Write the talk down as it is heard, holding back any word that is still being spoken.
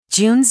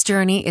June's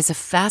Journey is a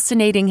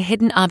fascinating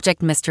hidden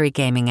object mystery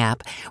gaming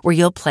app where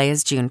you'll play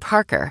as June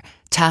Parker,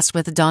 tasked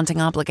with a daunting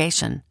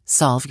obligation: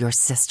 solve your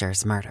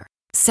sister's murder.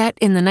 Set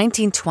in the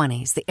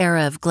 1920s, the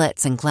era of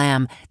glitz and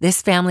glam,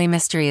 this family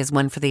mystery is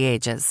one for the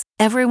ages.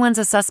 Everyone's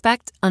a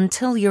suspect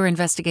until your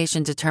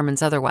investigation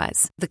determines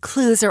otherwise. The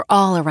clues are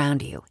all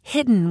around you,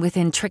 hidden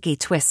within tricky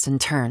twists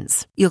and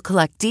turns. You'll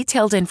collect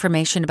detailed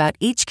information about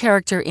each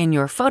character in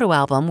your photo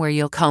album where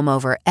you'll comb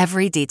over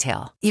every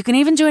detail. You can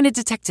even join a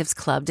detectives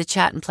club to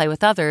chat and play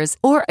with others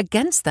or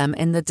against them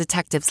in the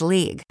Detectives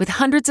League. With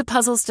hundreds of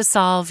puzzles to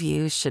solve,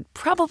 you should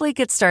probably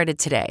get started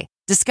today.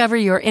 Discover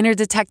your inner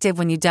detective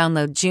when you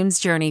download June's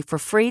Journey for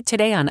free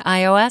today on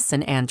iOS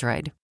and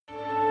Android.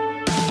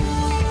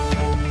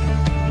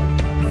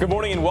 Good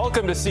morning and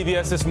welcome to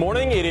CBS This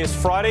Morning. It is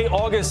Friday,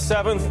 August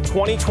 7th,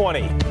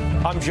 2020.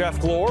 I'm Jeff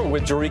Glor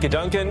with Jerika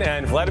Duncan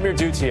and Vladimir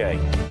Duthier.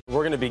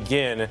 We're going to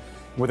begin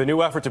with a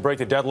new effort to break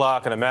the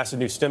deadlock on a massive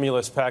new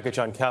stimulus package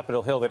on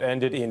Capitol Hill that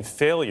ended in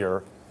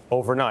failure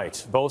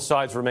overnight. Both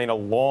sides remain a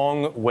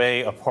long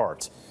way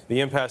apart. The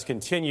impasse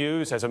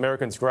continues as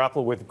Americans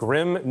grapple with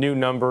grim new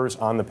numbers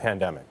on the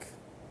pandemic.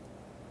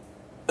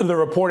 The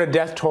reported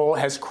death toll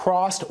has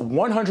crossed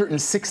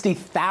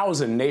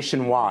 160,000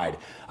 nationwide.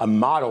 A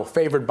model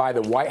favored by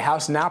the White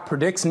House now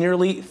predicts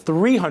nearly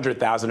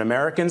 300,000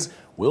 Americans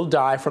will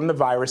die from the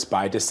virus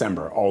by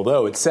December,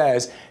 although it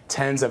says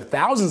tens of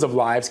thousands of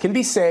lives can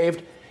be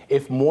saved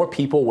if more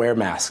people wear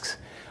masks.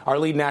 Our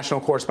lead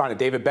national correspondent,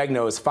 David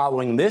Begnaud, is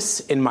following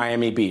this in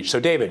Miami Beach. So,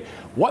 David,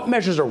 what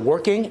measures are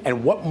working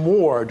and what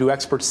more do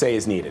experts say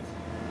is needed?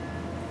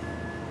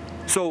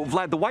 So,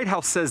 Vlad, the White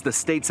House says the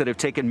states that have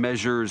taken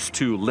measures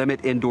to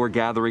limit indoor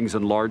gatherings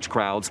and large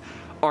crowds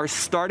are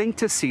starting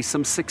to see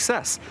some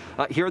success.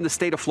 Here in the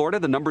state of Florida,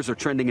 the numbers are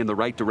trending in the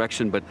right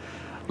direction, but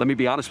let me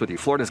be honest with you,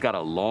 Florida's got a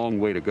long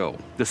way to go.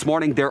 This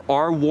morning, there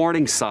are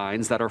warning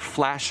signs that are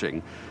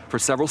flashing for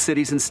several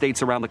cities and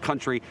states around the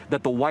country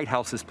that the White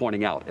House is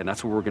pointing out, and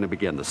that's where we're going to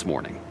begin this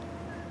morning.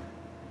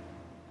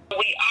 We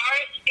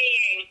are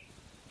seeing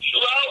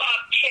slow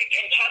uptick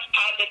in test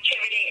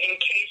positivity in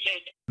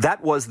cases.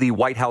 That was the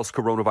White House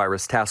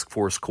Coronavirus Task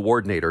Force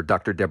Coordinator,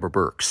 Dr. Deborah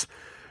Birx.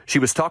 She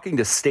was talking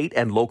to state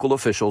and local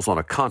officials on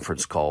a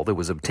conference call that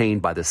was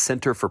obtained by the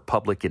Center for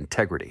Public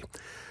Integrity.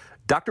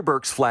 Dr.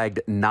 Birx flagged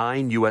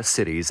 9 U.S.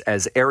 cities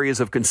as areas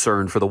of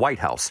concern for the White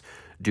House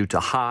due to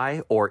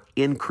high or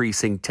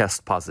increasing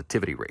test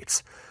positivity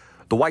rates.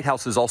 The White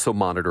House is also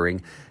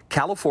monitoring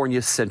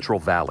California's Central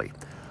Valley.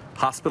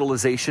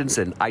 Hospitalizations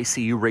and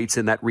ICU rates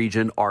in that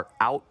region are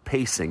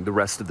outpacing the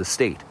rest of the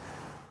state.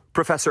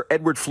 Professor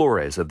Edward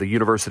Flores of the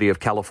University of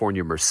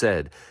California,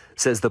 Merced,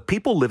 says the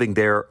people living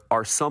there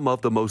are some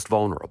of the most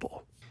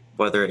vulnerable.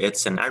 Whether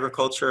it's in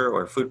agriculture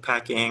or food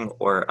packing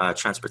or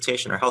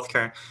transportation or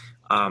healthcare,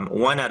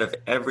 1 out of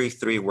every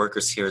 3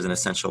 workers here is an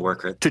essential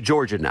worker. To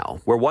Georgia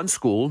now, where one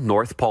school,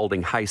 North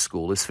Paulding High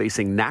School, is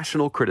facing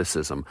national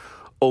criticism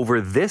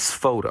over this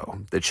photo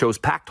that shows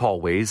packed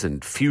hallways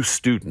and few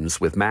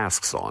students with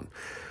masks on.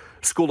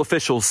 School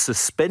officials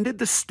suspended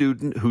the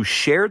student who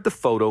shared the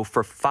photo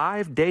for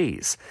 5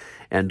 days.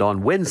 And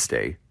on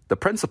Wednesday, the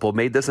principal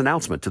made this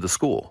announcement to the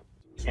school.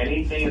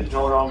 Anything that's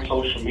going on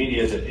social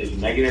media that is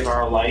negative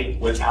or light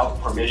without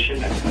permission,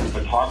 that's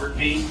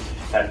photography,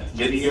 that's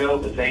video,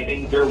 that's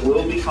anything, there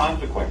will be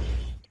consequences.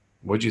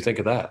 What'd you think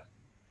of that?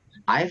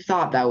 I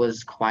thought that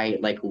was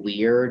quite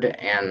weird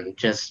and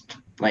just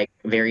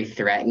very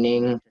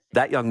threatening.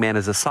 That young man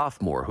is a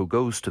sophomore who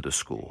goes to the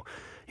school.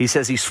 He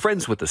says he's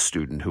friends with the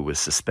student who was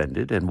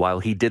suspended, and while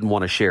he didn't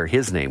want to share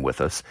his name with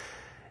us,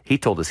 he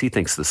told us he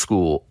thinks the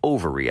school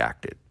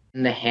overreacted.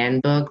 In the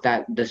handbook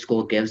that the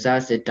school gives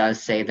us, it does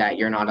say that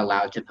you're not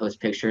allowed to post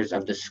pictures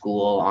of the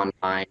school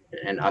online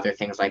and other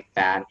things like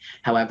that.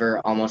 However,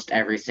 almost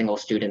every single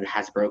student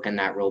has broken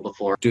that rule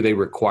before. Do they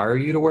require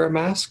you to wear a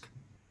mask?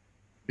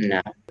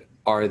 No.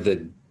 Are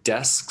the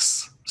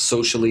desks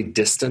socially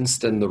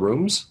distanced in the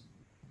rooms?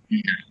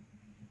 No,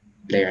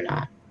 they are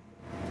not.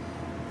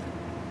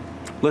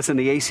 Listen,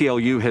 the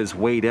ACLU has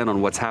weighed in on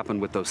what's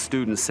happened with those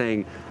students,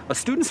 saying a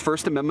student's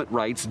First Amendment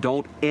rights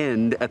don't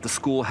end at the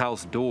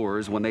schoolhouse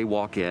doors when they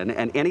walk in,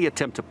 and any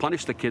attempt to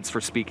punish the kids for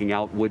speaking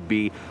out would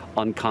be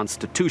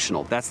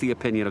unconstitutional. That's the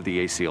opinion of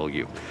the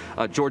ACLU.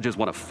 Georgia is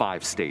one of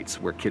 5 states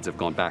where kids have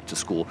gone back to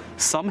school.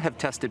 Some have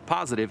tested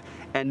positive,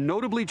 and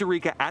notably,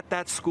 Jerika, at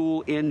that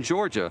school in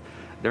Georgia,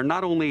 they're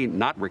not only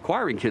not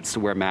requiring kids to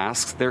wear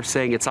masks, they're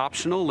saying it's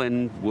optional,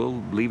 and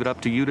we'll leave it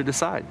up to you to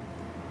decide.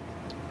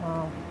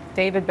 Wow.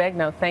 David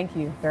Begnaud, thank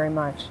you very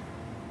much.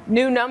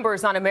 New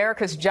numbers on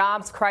America's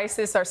jobs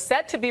crisis are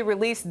set to be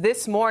released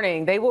this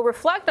morning. They will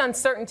reflect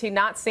uncertainty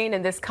not seen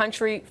in this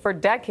country for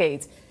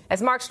decades. As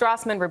Mark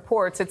Strassman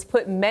reports, it's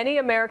put many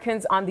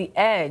Americans on the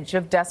edge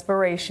of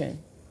desperation.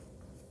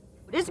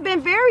 It's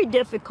been very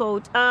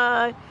difficult.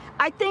 I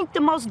think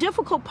the most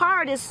difficult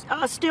part is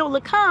still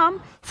to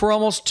come. For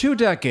almost 2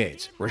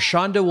 decades,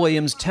 Rashonda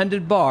Williams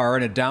tended bar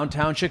in a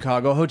downtown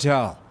Chicago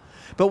hotel.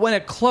 But when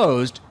it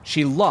closed,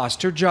 she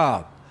lost her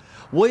job.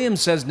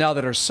 Williams says now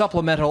that her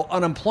supplemental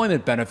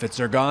unemployment benefits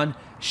are gone,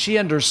 she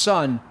and her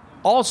son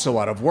also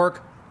out of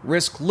work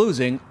risk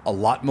losing a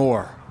lot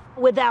more.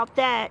 Without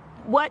that,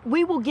 what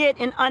we will get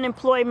in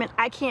unemployment,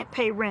 I can't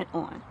pay rent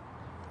on.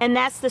 And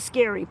that's the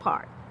scary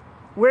part.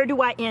 Where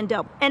do I end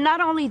up? And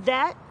not only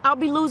that, I'll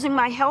be losing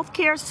my health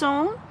care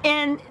soon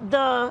in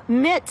the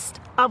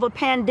midst of a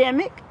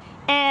pandemic.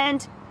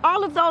 And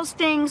all of those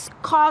things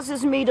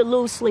causes me to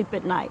lose sleep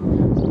at night.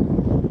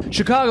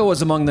 Chicago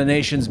is among the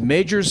nation's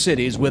major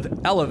cities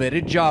with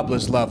elevated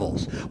jobless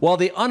levels. While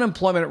the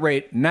unemployment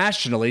rate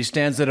nationally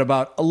stands at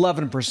about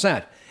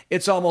 11%,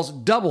 it's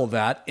almost double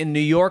that in New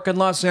York and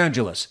Los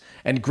Angeles,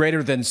 and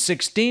greater than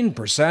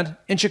 16%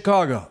 in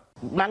Chicago.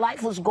 My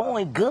life was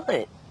going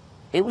good.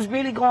 It was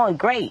really going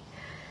great.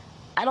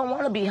 I don't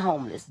want to be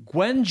homeless.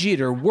 Gwen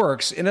Jeter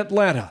works in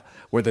Atlanta,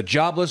 where the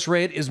jobless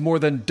rate is more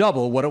than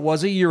double what it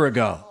was a year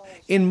ago.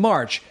 In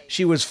March,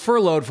 she was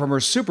furloughed from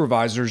her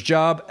supervisor's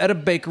job at a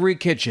bakery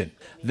kitchen.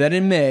 Then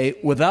in May,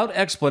 without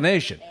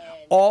explanation,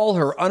 all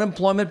her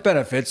unemployment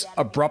benefits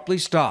abruptly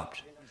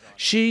stopped.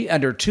 She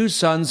and her 2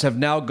 sons have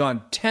now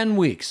gone 10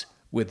 weeks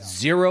with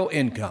zero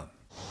income.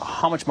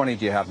 How much money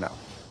do you have now?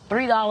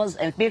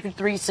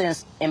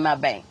 $3.53 in my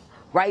bank.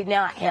 Right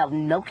now, I have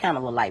no kind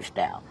of a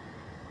lifestyle.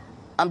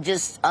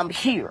 I'm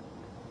here.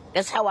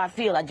 That's how I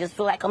feel. I just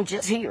feel like I'm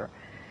just here.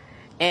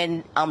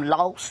 And I'm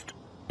lost,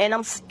 and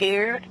I'm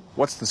scared.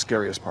 What's the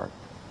scariest part?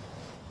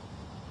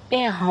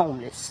 Being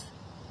homeless,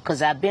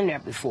 because I've been there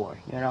before,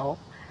 you know.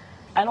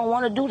 I don't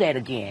want to do that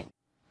again.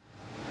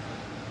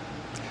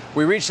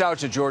 We reached out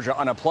to Georgia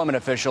unemployment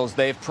officials.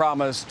 They've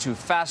promised to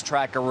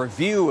fast-track a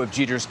review of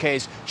Jeter's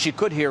case. She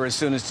could hear as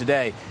soon as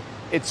today.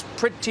 It's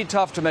pretty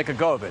tough to make a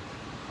go of it.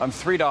 I'm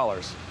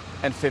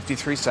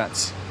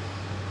 $3.53.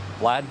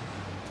 Vlad?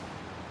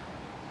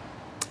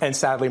 And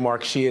sadly,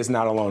 Mark, she is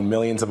not alone.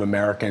 Millions of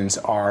Americans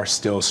are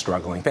still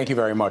struggling. Thank you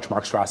very much,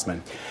 Mark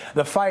Strassman.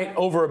 The fight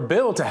over a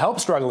bill to help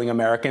struggling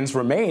Americans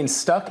remains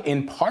stuck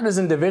in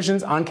partisan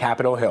divisions on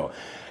Capitol Hill.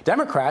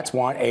 Democrats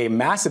want a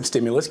massive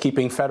stimulus,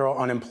 keeping federal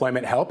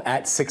unemployment help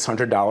at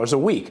 $600 a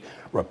week.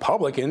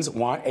 Republicans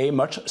want a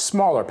much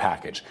smaller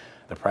package.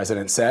 The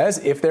president says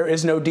if there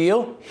is no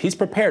deal, he's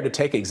prepared to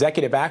take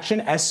executive action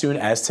as soon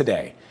as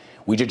today.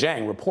 Weijia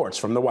Jiang reports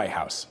from the White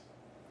House.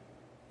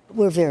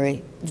 We're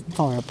very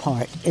far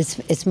apart.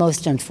 It's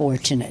most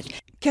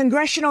unfortunate.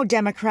 Congressional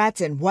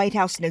Democrats and White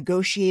House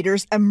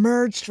negotiators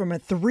emerged from a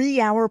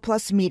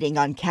 3-hour-plus meeting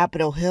on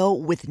Capitol Hill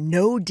with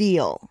no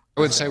deal.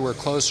 I would say we're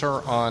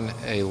closer on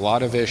a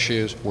lot of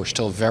issues. We're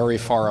still very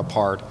far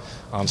apart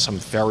on some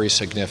very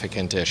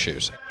significant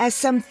issues. As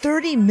some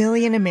 30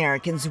 million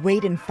Americans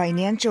wait in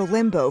financial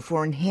limbo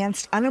for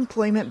enhanced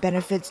unemployment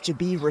benefits to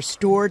be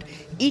restored,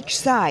 each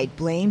side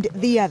blamed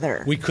the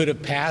other. We could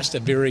have passed a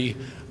very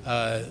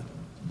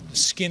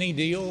skinny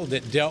deal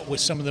that dealt with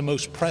some of the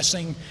most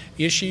pressing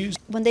issues.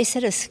 When they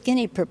said a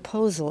skinny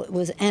proposal, it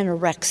was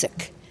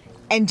anorexic.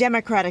 And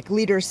Democratic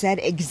leaders said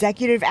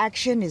executive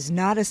action is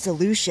not a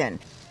solution.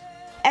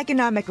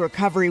 Economic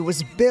recovery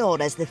was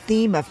billed as the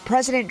theme of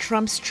President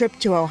Trump's trip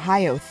to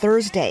Ohio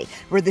Thursday,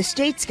 where the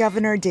state's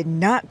governor did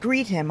not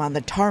greet him on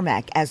the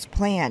tarmac as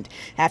planned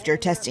after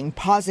testing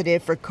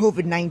positive for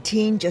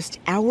COVID-19 just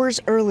hours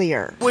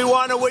earlier. We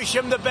want to wish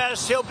him the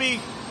best. He'll be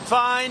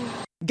fine.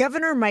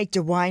 Governor Mike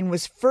DeWine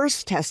was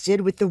first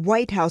tested with the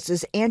White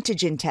House's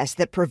antigen test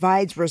that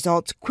provides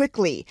results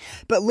quickly.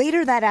 But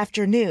later that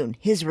afternoon,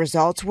 his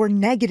results were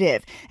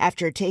negative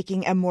after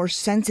taking a more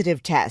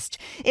sensitive test.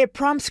 It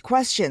prompts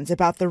questions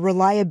about the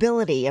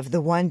reliability of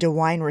the one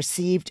DeWine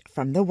received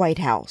from the White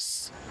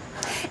House.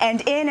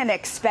 And in an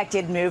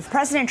expected move,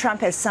 President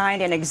Trump has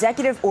signed an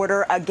executive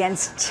order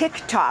against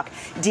TikTok,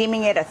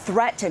 deeming it a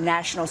threat to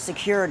national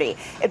security.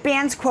 It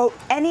bans, quote,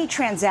 any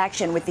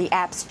transaction with the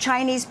app's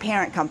Chinese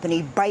parent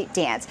company,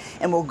 ByteDance,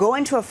 and will go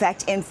into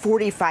effect in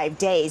 45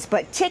 days.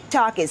 But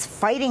TikTok is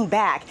fighting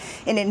back.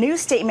 In a new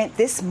statement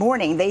this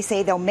morning, they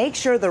say they'll make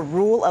sure the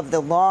rule of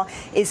the law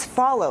is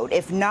followed,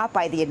 if not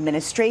by the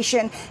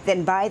administration,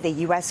 then by the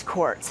U.S.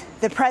 courts.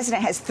 The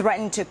president has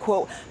threatened to,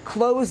 quote,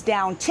 close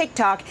down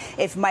TikTok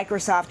if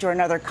Microsoft or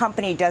another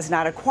company does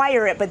not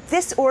acquire it. But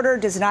this order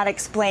does not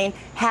explain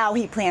how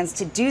he plans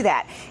to do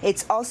that.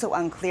 It's also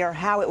unclear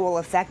how it will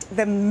affect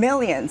the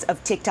millions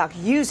of TikTok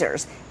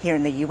users here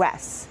in the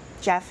U.S.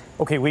 Jeff?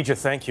 Okay, Weijia,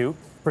 thank you.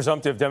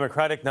 Presumptive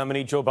Democratic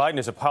nominee Joe Biden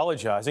is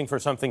apologizing for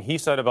something he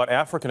said about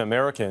African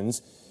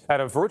Americans at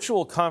a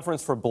virtual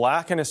conference for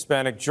Black and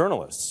Hispanic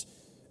journalists.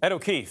 Ed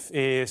O'Keefe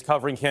is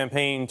covering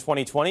campaign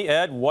 2020.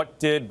 Ed, what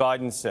did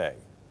Biden say?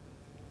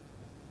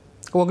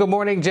 Well, good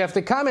morning, Jeff.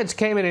 The comments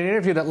came in an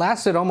interview that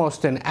lasted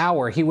almost an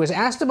hour. He was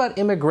asked about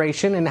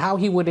immigration and how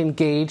he would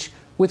engage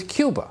with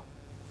Cuba.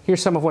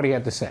 Here's some of what he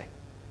had to say.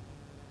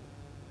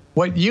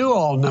 What you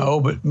all know,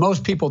 but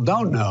most people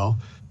don't know,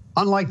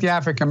 unlike the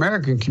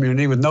African-American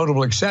community, with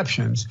notable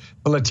exceptions,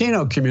 the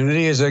Latino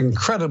community is an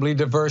incredibly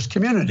diverse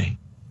community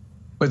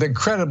with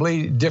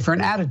incredibly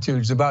different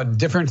attitudes about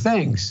different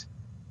things.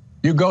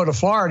 You go to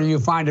Florida, you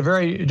find a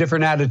very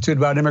different attitude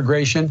about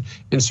immigration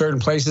in certain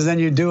places than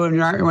you do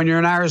when you're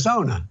in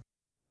Arizona.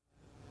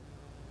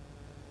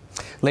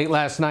 Late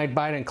last night,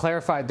 Biden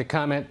clarified the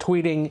comment,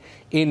 tweeting,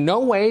 "In no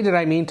way did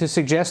I mean to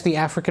suggest the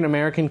African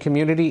American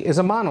community is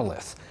a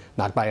monolith.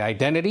 Not by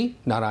identity,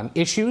 not on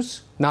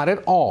issues, not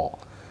at all."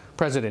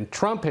 President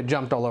Trump had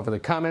jumped all over the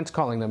comments,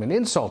 calling them an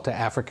insult to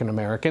African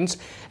Americans.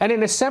 And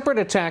in a separate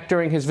attack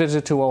during his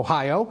visit to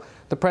Ohio,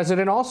 the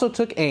president also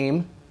took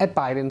aim at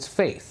Biden's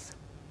faith.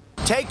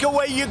 Take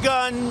away your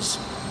guns,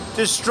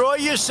 destroy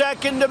your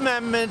Second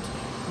Amendment,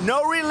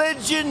 no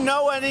religion,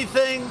 no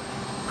anything,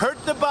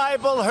 hurt the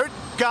Bible, hurt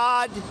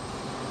God.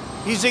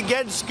 He's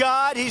against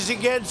God, he's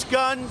against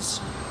guns,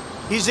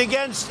 he's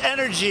against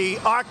energy,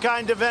 our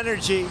kind of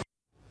energy.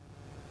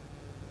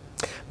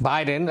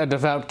 Biden, a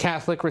devout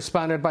Catholic,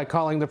 responded by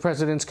calling the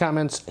president's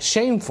comments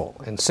shameful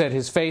and said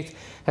his faith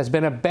has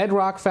been a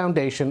bedrock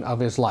foundation of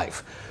his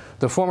life.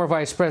 The former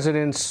vice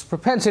president's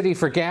propensity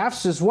for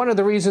gaffes is one of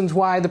the reasons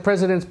why the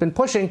president's been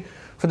pushing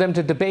for them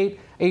to debate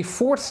a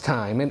fourth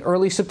time in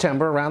early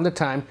September, around the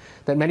time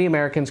that many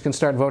Americans can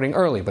start voting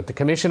early. But the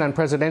Commission on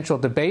Presidential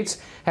Debates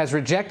has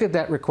rejected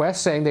that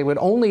request, saying they would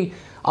only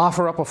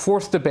offer up a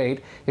fourth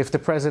debate if the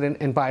president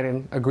and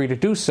Biden agree to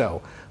do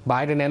so.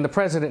 Biden and the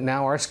president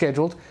now are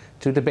scheduled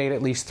to debate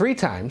at least 3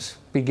 times,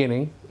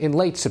 beginning in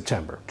late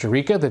September.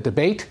 Jerika, the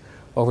debate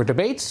over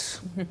debates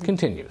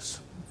continues.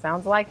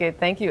 Sounds like it.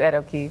 Thank you, Ed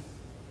O'Keefe.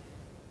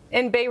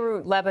 In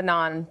Beirut,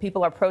 Lebanon,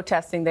 people are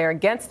protesting there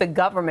against the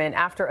government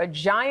after a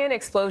giant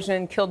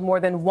explosion killed more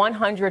than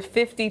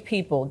 150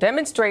 people.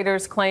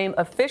 Demonstrators claim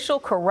official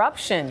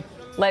corruption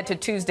led to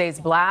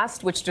Tuesday's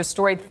blast, which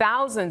destroyed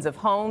thousands of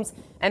homes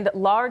and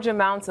large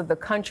amounts of the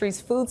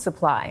country's food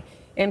supply.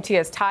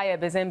 MTS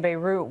Tayeb is in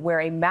Beirut,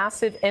 where a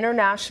massive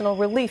international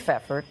relief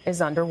effort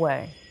is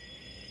underway.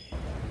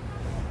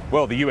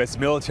 Well, the U.S.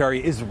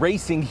 military is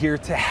racing here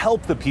to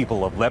help the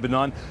people of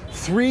Lebanon.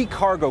 3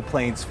 cargo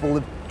planes full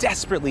of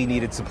desperately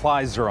needed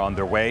supplies are on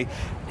their way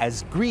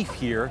as grief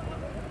here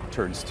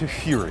turns to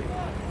fury.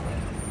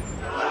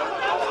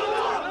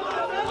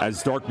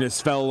 As darkness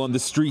fell on the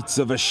streets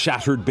of a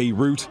shattered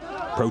Beirut,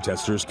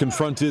 protesters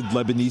confronted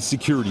Lebanese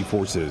security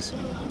forces.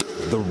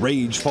 The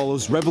rage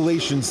follows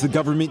revelations the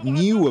government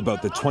knew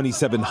about the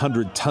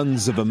 2,700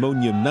 tons of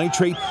ammonium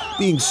nitrate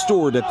being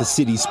stored at the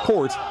city's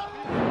port,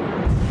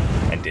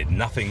 and did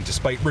nothing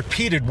despite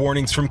repeated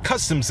warnings from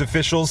customs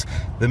officials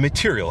the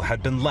material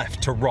had been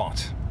left to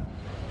rot.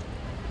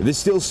 The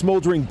still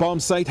smoldering bomb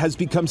site has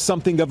become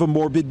something of a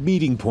morbid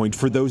meeting point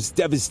for those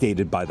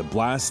devastated by the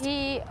blast.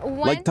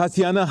 Like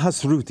Tatiana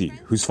Hasruti,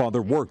 whose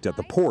father worked at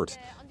the port.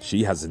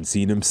 She hasn't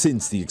seen him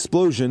since the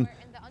explosion,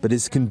 but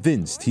is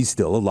convinced he's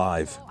still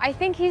alive. I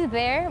think he's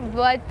there,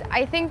 but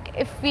I think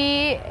if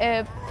we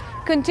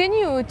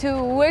continue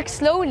to work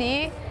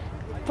slowly,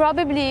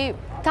 probably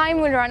time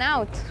will run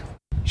out.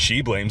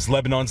 She blames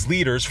Lebanon's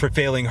leaders for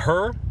failing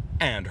her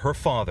and her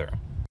father.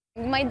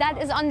 My dad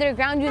is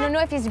underground. You don't know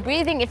if he's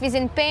breathing, if he's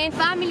in pain.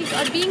 Families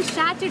are being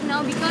shattered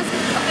now because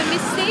of a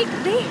mistake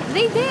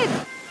they did.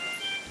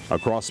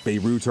 Across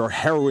Beirut are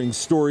harrowing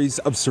stories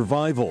of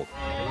survival.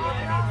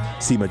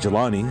 Sima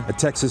Jalani, a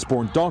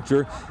Texas-born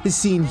doctor, is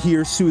seen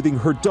here soothing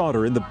her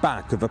daughter in the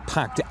back of a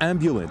packed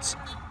ambulance.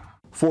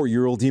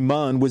 4-year-old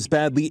Iman was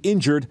badly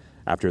injured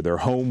after their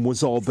home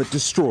was all but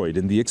destroyed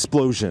in the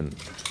explosion.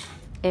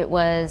 It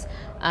was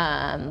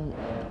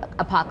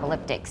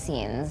apocalyptic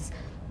scenes.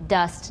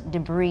 Dust,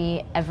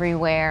 debris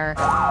everywhere.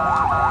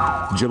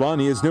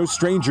 Jelani is no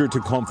stranger to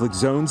conflict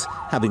zones,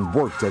 having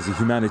worked as a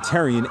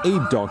humanitarian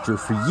aid doctor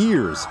for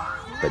years.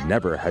 But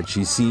never had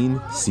she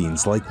seen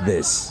scenes like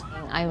this.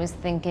 I was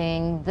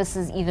thinking, this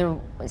is either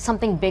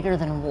something bigger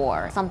than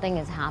war. Something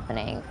is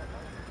happening.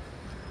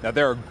 Now,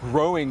 there are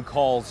growing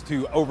calls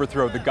to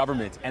overthrow the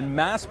government, and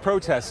mass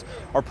protests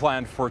are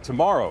planned for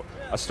tomorrow.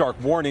 A stark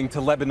warning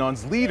to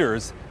Lebanon's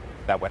leaders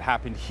that what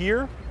happened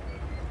here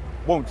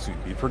won't soon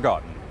be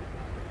forgotten.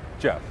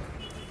 Jeff.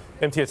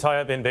 MTS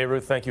Tayeb in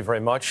Beirut, thank you very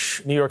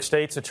much. New York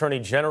State's Attorney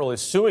General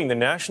is suing the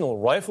National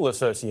Rifle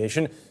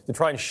Association to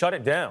try and shut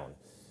it down.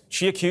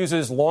 She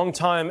accuses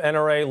longtime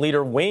NRA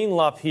leader Wayne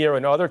LaPierre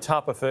and other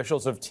top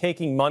officials of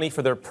taking money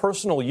for their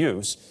personal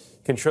use,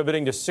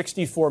 contributing to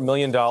 $64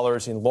 million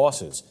in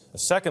losses. A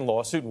second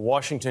lawsuit in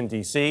Washington,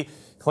 D.C.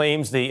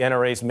 claims the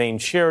NRA's main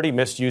charity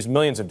misused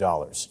millions of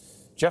dollars.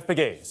 Jeff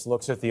Pegues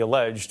looks at the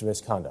alleged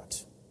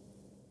misconduct.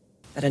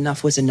 That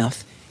enough was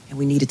enough, and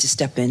we needed to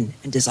step in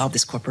and dissolve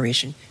this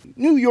corporation.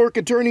 New York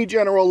Attorney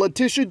General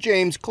Letitia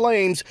James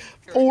claims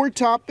 4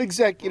 top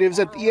executives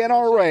at the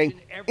NRA,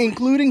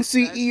 including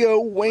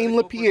CEO Wayne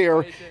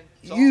LaPierre,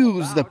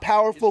 used the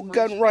powerful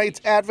gun rights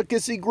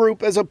advocacy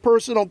group as a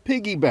personal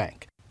piggy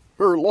bank.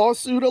 Her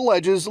lawsuit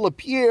alleges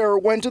LaPierre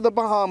went to the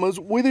Bahamas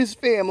with his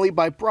family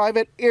by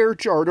private air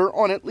charter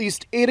on at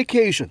least 8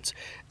 occasions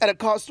at a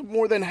cost of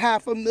more than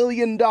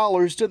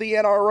 $500,000 to the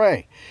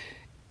NRA.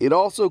 It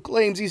also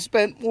claims he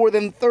spent more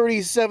than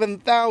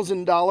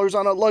 $37,000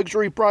 on a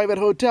luxury private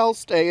hotel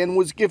stay and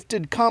was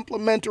gifted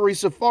complimentary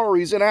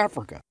safaris in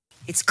Africa.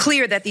 It's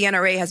clear that the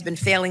NRA has been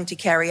failing to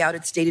carry out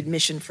its stated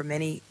mission for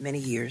many, many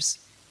years,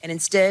 and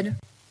instead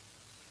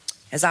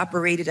has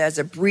operated as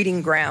a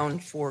breeding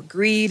ground for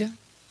greed,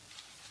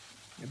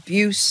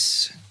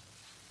 abuse,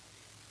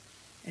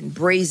 and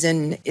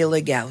brazen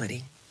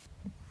illegality.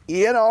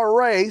 The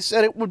NRA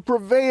said it would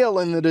prevail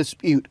in the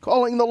dispute,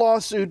 calling the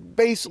lawsuit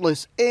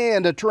baseless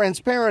and a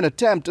transparent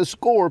attempt to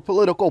score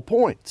political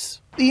points.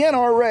 The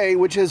NRA,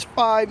 which has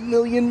 5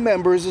 million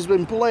members, has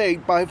been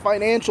plagued by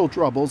financial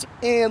troubles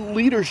and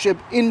leadership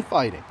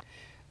infighting.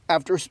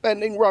 After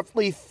spending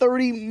roughly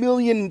 $30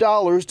 million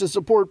to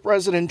support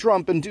President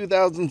Trump in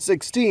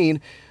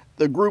 2016,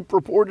 the group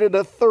reported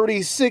a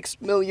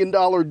 $36 million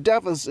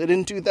deficit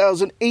in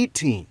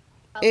 2018.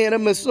 Anna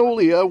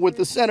Masolia with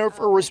the Center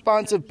for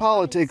Responsive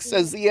Politics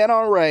says the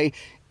NRA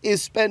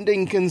is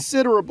spending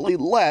considerably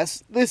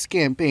less this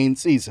campaign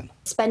season.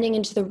 Spending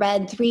into the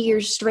red 3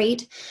 years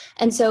straight,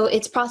 and so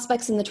its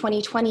prospects in the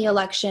 2020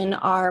 election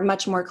are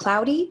much more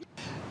cloudy.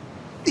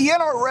 The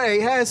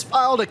NRA has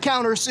filed a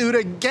countersuit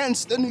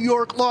against the New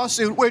York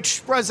lawsuit,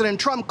 which President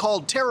Trump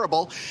called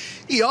terrible.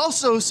 He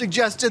also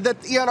suggested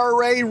that the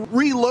NRA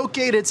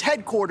relocate its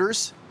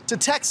headquarters to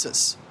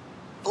Texas.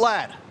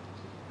 Vlad.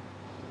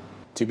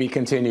 To be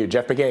continued.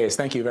 Jeff Pegues,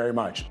 thank you very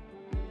much.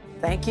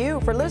 Thank you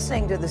for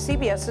listening to the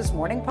CBS This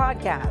Morning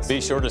podcast.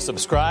 Be sure to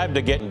subscribe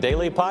to get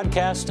daily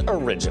podcast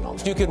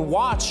originals. You can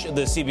watch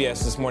the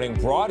CBS This Morning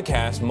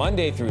broadcast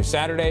Monday through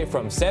Saturday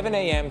from 7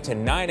 a.m. to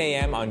 9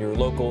 a.m. on your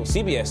local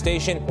CBS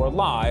station or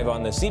live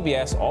on the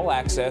CBS All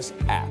Access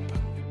app.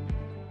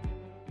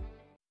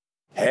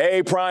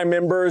 Hey, Prime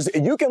members,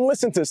 you can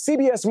listen to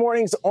CBS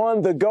Mornings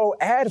on the go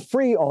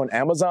ad-free on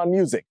Amazon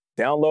Music.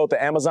 Download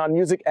the Amazon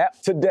Music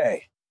app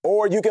today.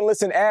 Or you can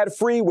listen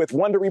ad-free with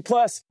Wondery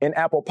Plus in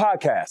Apple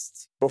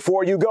Podcasts.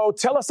 Before you go,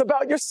 tell us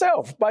about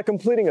yourself by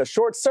completing a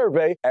short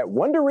survey at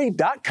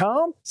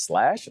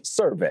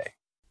Wondery.com/survey.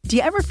 Do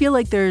you ever feel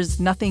like there's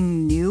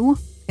nothing new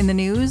in the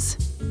news?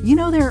 You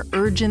know there are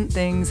urgent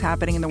things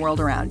happening in the world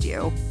around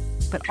you,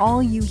 but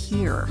all you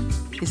hear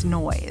is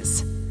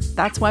noise.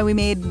 That's why we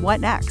made What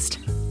Next?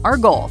 Our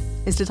goal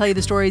is to tell you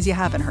the stories you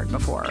haven't heard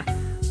before,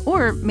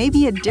 or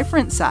maybe a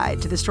different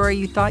side to the story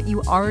you thought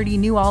you already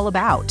knew all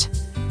about.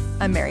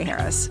 I'm Mary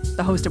Harris,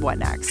 the host of What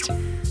Next?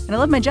 And I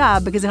love my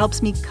job because it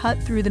helps me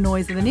cut through the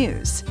noise of the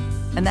news.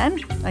 And then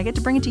I get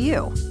to bring it to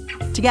you.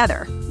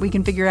 Together, we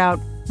can figure out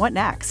what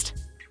next.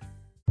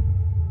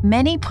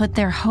 Many put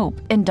their hope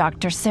in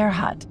Dr.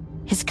 Serhat.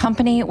 His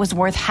company was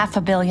worth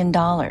 $500 million.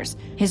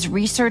 His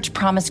research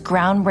promised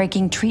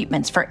groundbreaking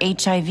treatments for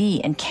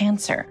HIV and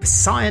cancer.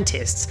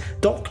 Scientists,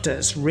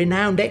 doctors,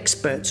 renowned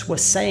experts were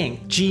saying,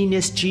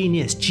 genius,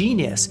 genius,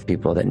 genius.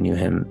 People that knew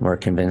him were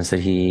convinced that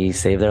he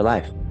saved their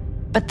life.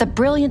 But the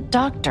brilliant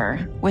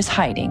doctor was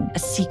hiding a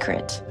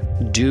secret.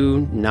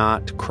 Do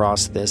not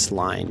cross this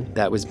line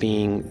that was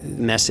being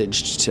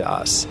messaged to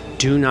us.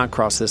 Do not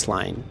cross this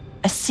line.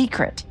 A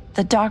secret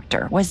the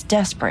doctor was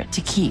desperate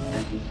to keep.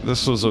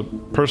 This was a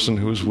person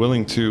who was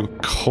willing to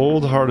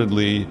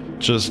cold-heartedly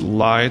just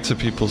lie to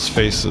people's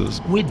faces.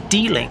 We're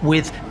dealing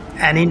with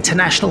an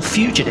international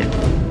fugitive.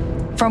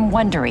 From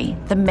Wondery,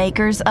 the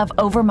makers of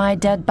Over My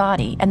Dead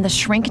Body and The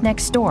Shrink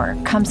Next Door,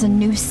 comes a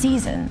new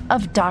season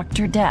of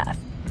Dr. Death,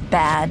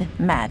 Bad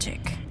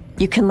Magic.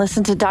 You can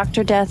listen to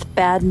Dr. Death,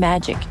 Bad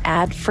Magic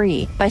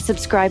ad-free by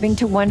subscribing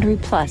to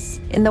Wondery Plus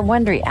in the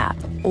Wondery app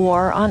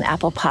or on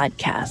Apple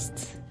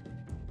Podcasts.